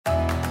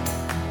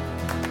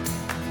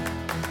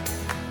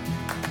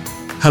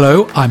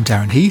Hello, I'm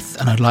Darren Heath,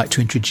 and I'd like to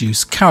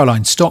introduce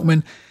Caroline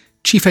Stockman,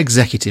 Chief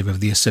Executive of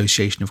the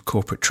Association of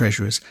Corporate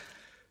Treasurers.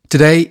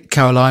 Today,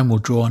 Caroline will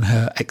draw on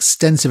her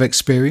extensive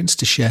experience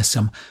to share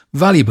some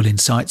valuable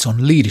insights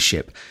on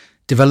leadership,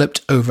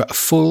 developed over a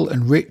full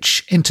and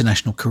rich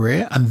international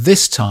career, and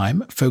this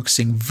time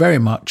focusing very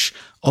much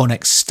on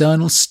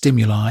external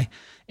stimuli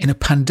in a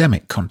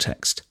pandemic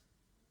context.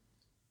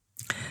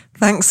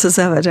 Thanks as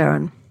ever,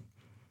 Darren.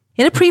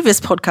 In a previous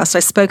podcast, I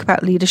spoke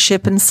about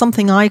leadership and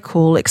something I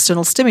call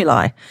external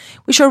stimuli,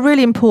 which are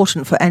really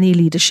important for any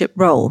leadership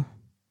role.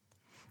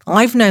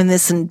 I've known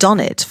this and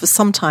done it for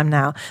some time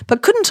now,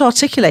 but couldn't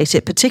articulate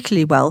it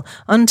particularly well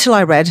until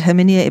I read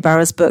Herminia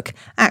Ibarra's book,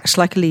 Act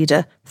Like a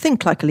Leader,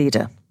 Think Like a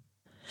Leader.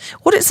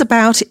 What it's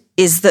about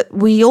is that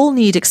we all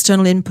need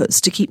external inputs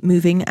to keep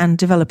moving and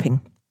developing.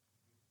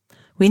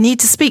 We need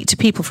to speak to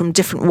people from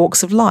different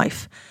walks of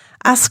life,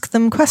 ask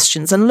them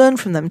questions and learn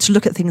from them to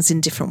look at things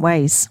in different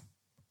ways.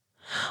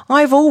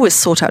 I've always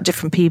sought out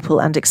different people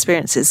and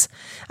experiences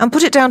and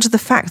put it down to the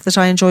fact that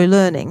I enjoy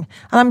learning,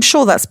 and I'm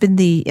sure that's been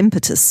the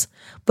impetus.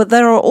 But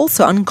there are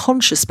also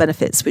unconscious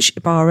benefits which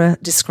Ibarra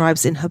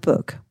describes in her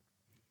book.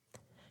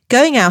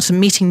 Going out and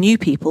meeting new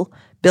people,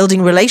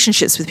 building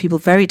relationships with people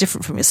very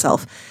different from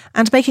yourself,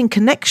 and making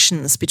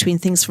connections between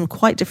things from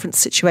quite different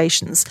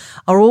situations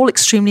are all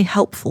extremely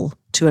helpful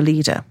to a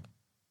leader.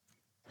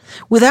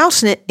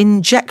 Without an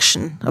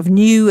injection of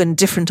new and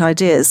different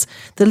ideas,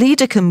 the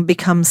leader can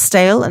become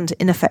stale and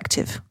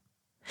ineffective.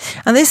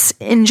 And this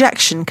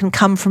injection can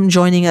come from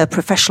joining a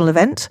professional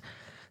event,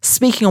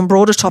 speaking on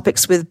broader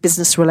topics with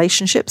business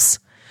relationships,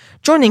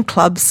 joining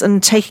clubs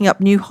and taking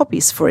up new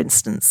hobbies, for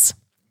instance.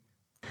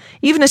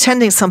 Even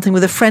attending something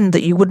with a friend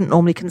that you wouldn't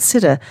normally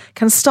consider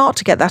can start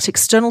to get that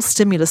external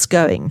stimulus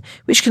going,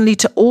 which can lead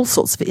to all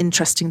sorts of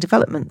interesting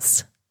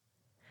developments.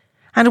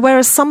 And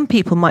whereas some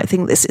people might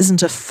think this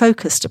isn't a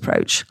focused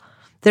approach,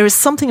 there is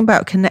something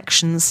about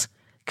connections,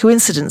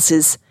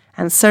 coincidences,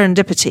 and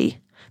serendipity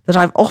that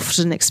I've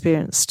often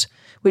experienced,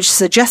 which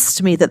suggests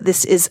to me that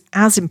this is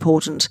as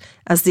important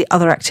as the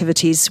other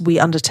activities we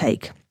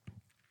undertake.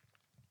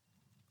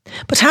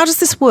 But how does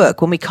this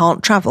work when we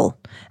can't travel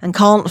and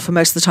can't, for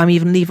most of the time,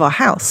 even leave our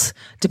house,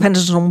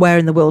 dependent on where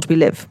in the world we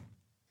live?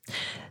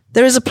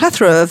 There is a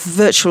plethora of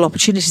virtual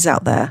opportunities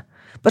out there,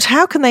 but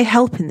how can they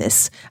help in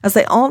this, as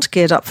they aren't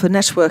geared up for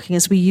networking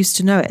as we used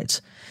to know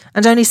it?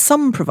 And only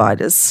some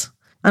providers,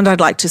 and I'd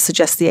like to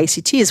suggest the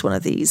ACT is one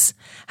of these,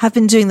 have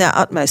been doing their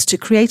utmost to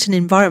create an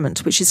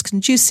environment which is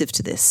conducive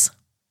to this.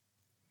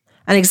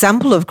 An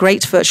example of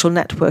great virtual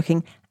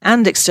networking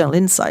and external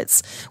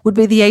insights would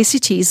be the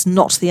ACT's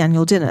Not the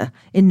Annual Dinner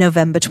in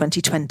November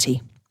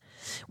 2020.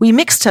 We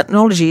mixed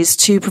technologies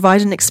to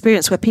provide an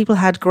experience where people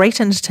had great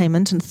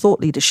entertainment and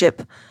thought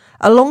leadership,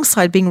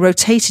 alongside being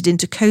rotated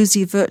into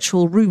cosy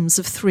virtual rooms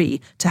of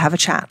 3 to have a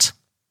chat.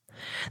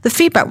 The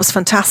feedback was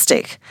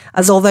fantastic,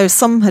 as although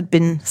some had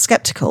been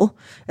sceptical,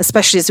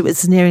 especially as it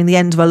was nearing the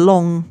end of a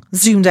long,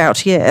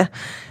 zoomed-out year,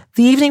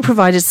 the evening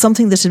provided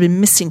something that had been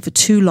missing for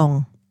too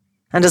long.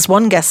 And as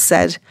one guest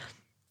said,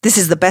 "This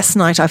is the best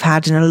night I've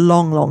had in a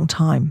long, long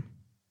time."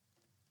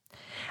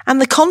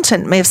 And the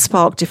content may have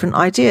sparked different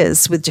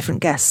ideas with different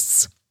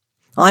guests.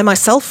 I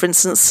myself, for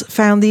instance,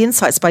 found the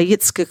insights by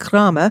Yitzhak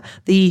Kramer,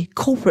 the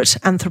corporate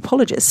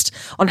anthropologist,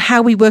 on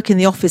how we work in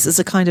the office as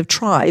a kind of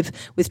tribe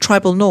with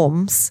tribal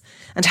norms,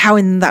 and how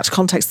in that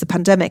context the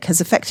pandemic has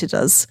affected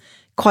us,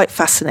 quite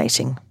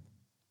fascinating.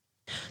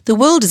 The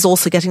world is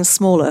also getting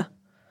smaller.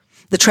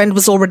 The trend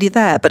was already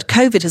there, but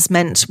COVID has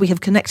meant we have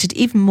connected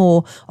even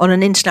more on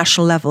an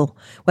international level,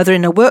 whether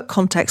in a work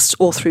context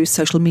or through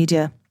social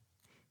media.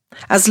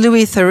 As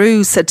Louis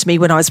Theroux said to me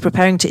when I was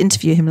preparing to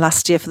interview him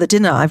last year for the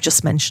dinner I've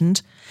just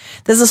mentioned,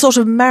 there's a sort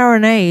of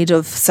marinade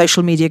of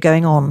social media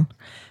going on.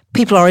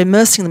 People are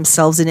immersing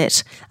themselves in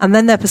it, and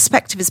then their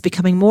perspective is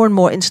becoming more and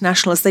more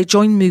international as they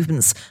join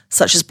movements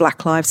such as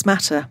Black Lives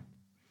Matter.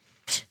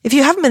 If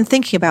you haven't been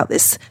thinking about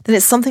this, then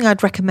it's something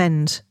I'd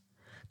recommend.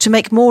 To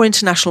make more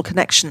international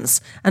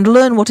connections and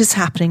learn what is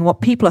happening,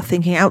 what people are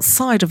thinking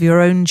outside of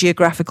your own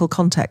geographical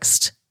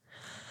context.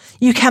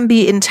 You can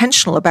be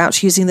intentional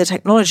about using the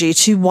technology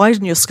to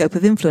widen your scope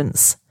of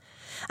influence.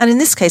 And in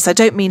this case, I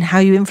don't mean how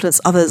you influence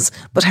others,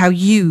 but how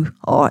you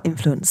are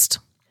influenced.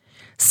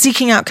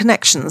 Seeking out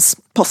connections,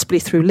 possibly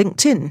through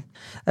LinkedIn,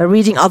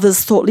 reading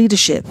others' thought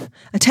leadership,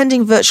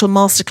 attending virtual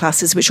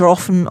masterclasses which are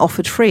often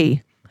offered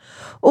free.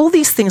 All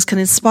these things can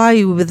inspire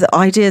you with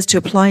ideas to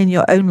apply in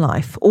your own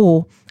life,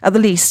 or, at the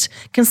least,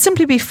 can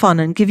simply be fun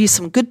and give you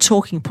some good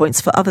talking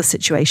points for other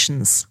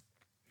situations.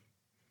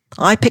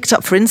 I picked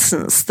up, for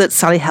instance, that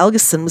Sally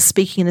Helgeson was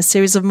speaking in a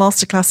series of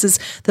masterclasses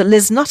that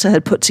Liz Nutter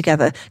had put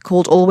together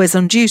called Always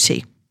on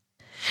Duty.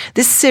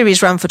 This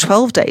series ran for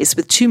 12 days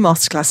with 2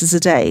 masterclasses a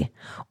day,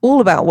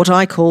 all about what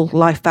I call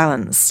life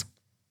balance.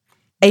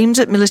 Aimed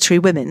at military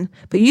women,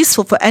 but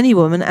useful for any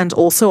woman and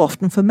also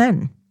often for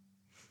men.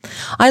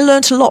 I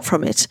learnt a lot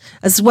from it,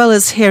 as well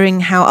as hearing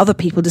how other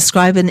people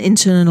describe and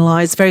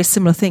internalise very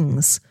similar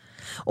things.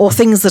 or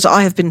things that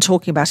I have been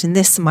talking about in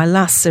this and my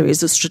last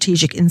series of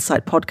Strategic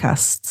Insight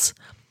podcasts.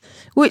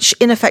 which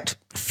in effect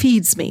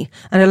feeds me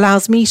and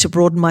allows me to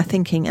broaden my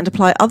thinking and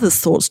apply others'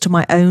 thoughts to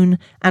my own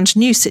and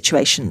new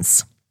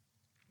situations.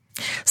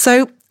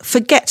 So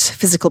forget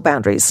physical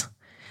boundaries.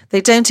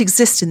 They don't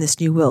exist in this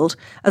new world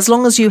as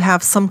long as you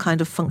have some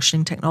kind of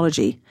functioning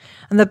technology,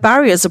 and the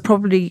barriers are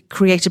probably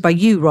created by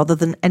you rather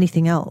than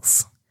anything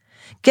else.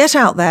 Get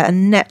out there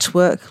and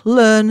network,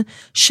 learn,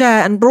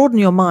 share and broaden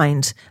your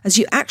mind, as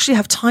you actually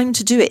have time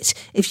to do it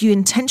if you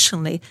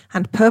intentionally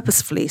and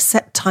purposefully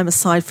set time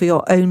aside for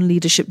your own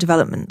leadership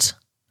development.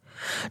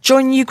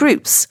 Join new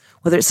groups,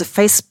 whether it's a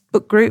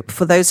Facebook group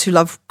for those who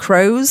love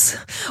crows,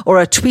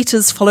 or a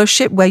tweeters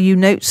fellowship where you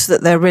note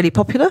that they're really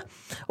popular,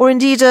 or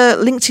indeed a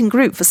LinkedIn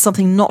group for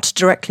something not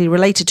directly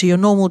related to your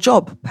normal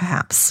job,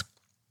 perhaps.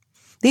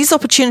 These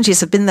opportunities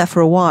have been there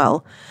for a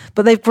while,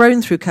 but they've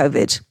grown through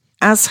COVID,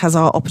 as has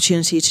our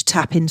opportunity to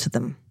tap into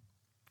them.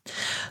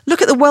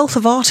 Look at the wealth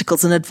of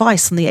articles and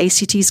advice on the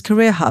ACT's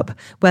Career Hub,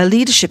 where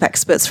leadership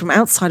experts from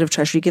outside of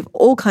Treasury give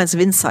all kinds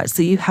of insights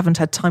that you haven't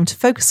had time to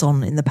focus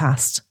on in the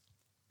past.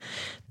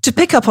 To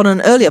pick up on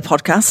an earlier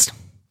podcast,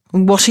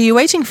 what are you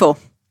waiting for?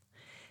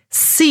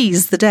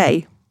 Seize the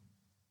day.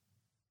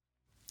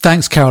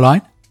 Thanks,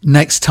 Caroline.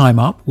 Next time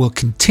up, we'll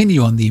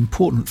continue on the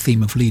important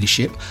theme of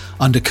leadership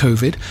under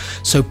COVID,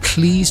 so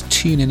please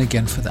tune in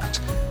again for that.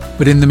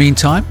 But in the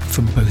meantime,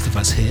 from both of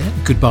us here,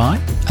 goodbye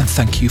and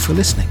thank you for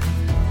listening.